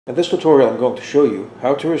In this tutorial I'm going to show you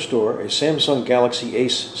how to restore a Samsung Galaxy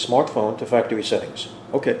Ace smartphone to factory settings.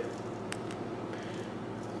 Okay.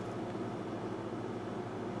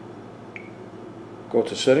 Go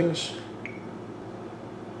to Settings,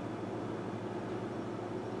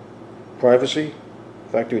 Privacy,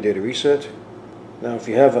 Factory Data Reset. Now if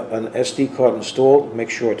you have an SD card installed, make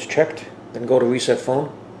sure it's checked. Then go to Reset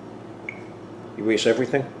Phone, erase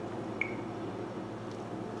everything.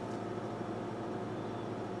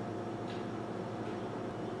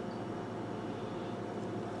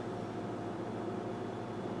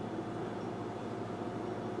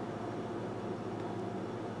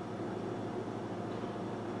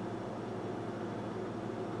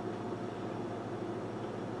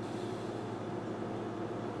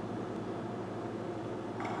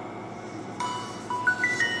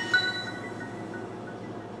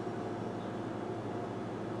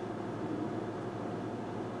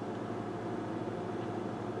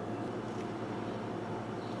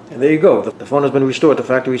 And there you go, the phone has been restored to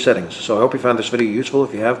factory settings. So I hope you found this video useful.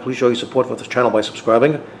 If you have, please show your support for this channel by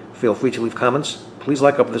subscribing. Feel free to leave comments. Please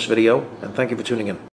like up this video, and thank you for tuning in.